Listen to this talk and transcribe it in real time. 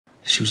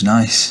She was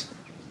nice.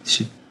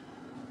 She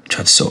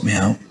tried to sort me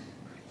out.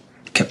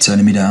 Kept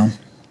turning me down.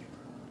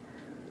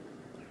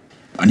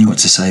 I knew what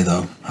to say,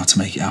 though, how to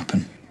make it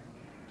happen.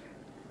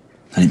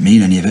 I didn't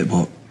mean any of it,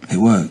 but it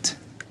worked.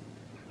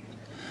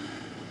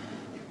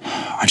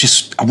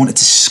 I wanted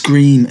to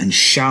scream and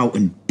shout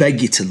and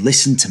beg you to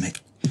listen to me.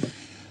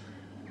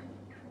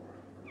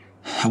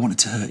 I wanted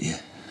to hurt you.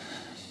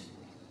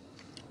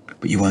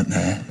 But you weren't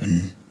there,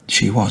 and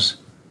she was.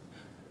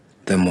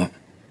 Then what?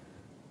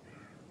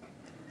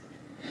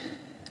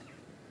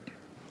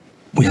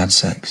 We had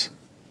sex.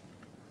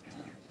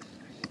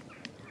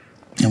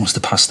 I must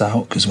have passed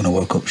out, because when I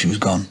woke up, she was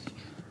gone.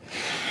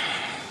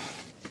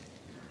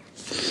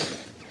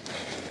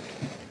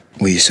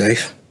 Were you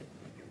safe?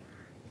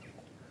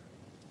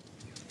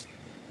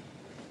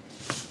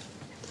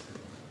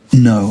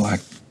 No,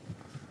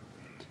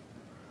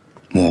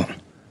 What?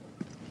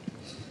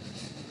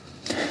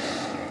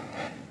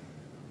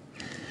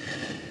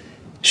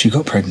 She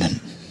got pregnant.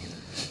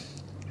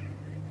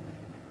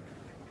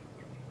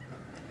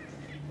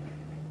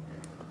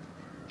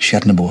 She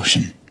had an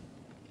abortion.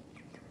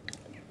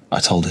 I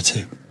told her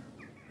to.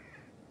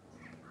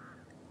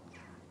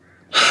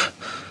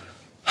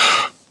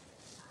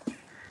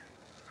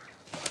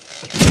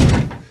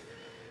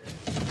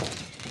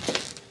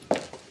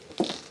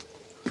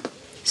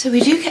 So we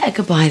do get a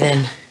goodbye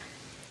then?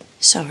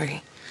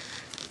 Sorry.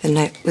 The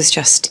note was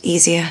just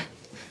easier.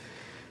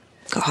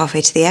 Got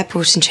halfway to the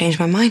airport and changed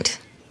my mind.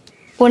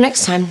 Well,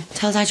 next time,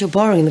 tell Dad you're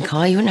borrowing the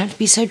car. You wouldn't have to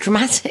be so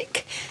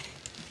dramatic.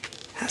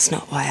 That's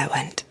not why I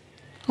went.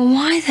 Well,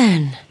 why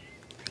then?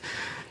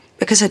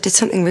 Because I did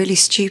something really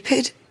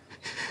stupid.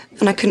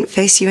 And I couldn't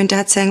face you and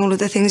Dad saying all of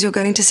the things you're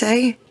going to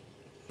say.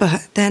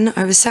 But then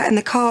I was sat in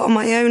the car on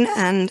my own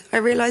and I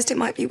realised it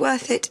might be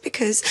worth it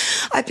because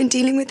I've been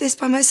dealing with this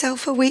by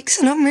myself for weeks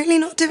and I'm really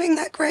not doing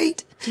that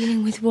great.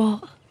 Dealing with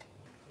what?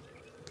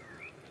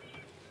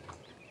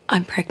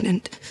 I'm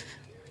pregnant.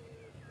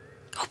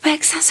 Oh,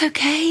 Bex, that's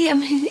okay. I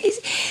mean,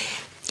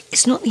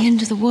 it's not the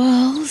end of the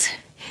world.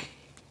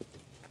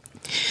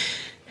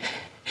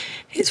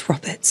 It's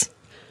Robert's.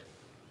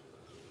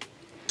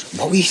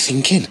 What were you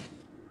thinking?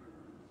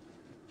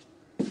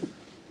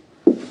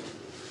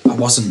 I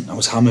wasn't. I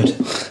was hammered.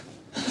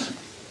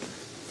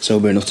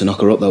 Sober enough to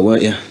knock her up, though,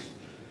 weren't you?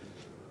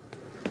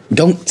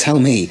 Don't tell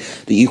me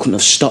that you couldn't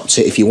have stopped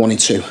it if you wanted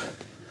to.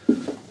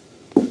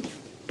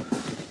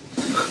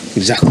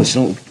 Exactly,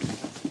 so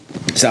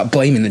it's that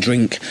blaming the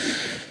drink.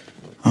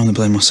 I only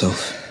blame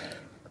myself.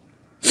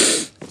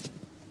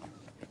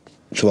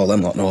 So all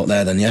them lot know up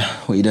there then, yeah?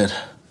 What you did?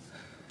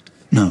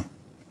 No.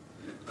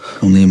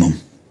 Only your mum.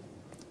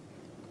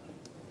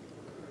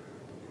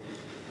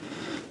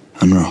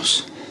 And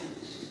Ross.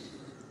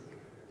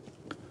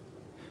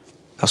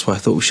 That's why I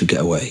thought we should get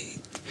away.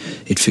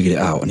 He'd figured it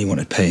out and he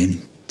wanted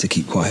paying to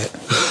keep quiet.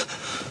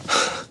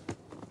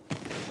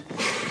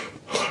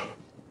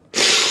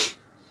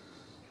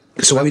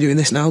 So why are we doing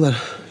this now then?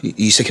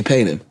 You sick of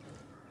paying him?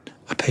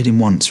 I paid him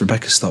once.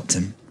 Rebecca stopped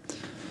him.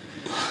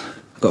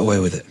 I got away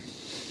with it.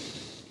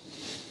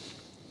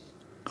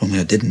 Only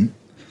I didn't.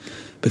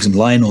 Because I'm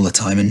lying all the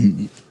time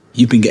and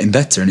you've been getting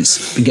better and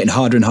it's been getting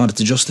harder and harder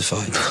to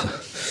justify.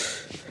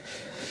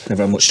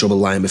 Never had much trouble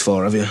lying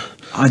before, have you?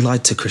 I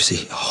lied to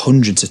Chrissy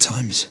hundreds of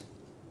times.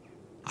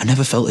 I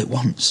never felt it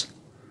once.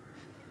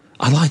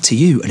 I lied to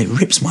you and it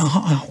rips my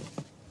heart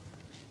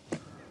out.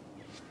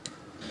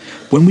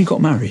 When we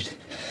got married,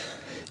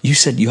 you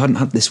said you hadn't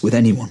had this with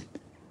anyone.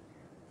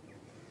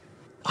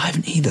 I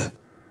haven't either.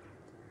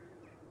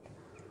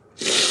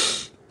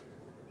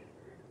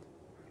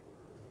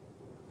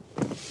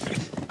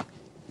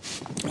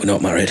 We're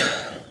not married.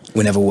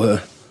 We never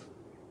were.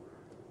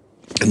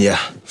 And yeah,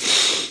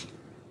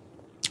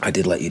 I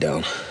did let you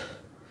down.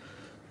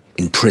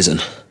 In prison.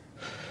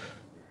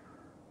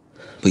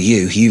 But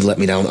you've let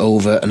me down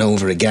over and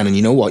over again, and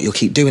you know what? You'll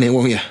keep doing it,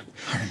 won't you?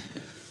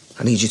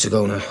 I need you to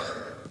go now.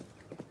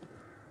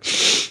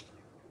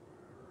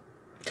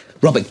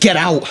 Robert, get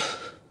out!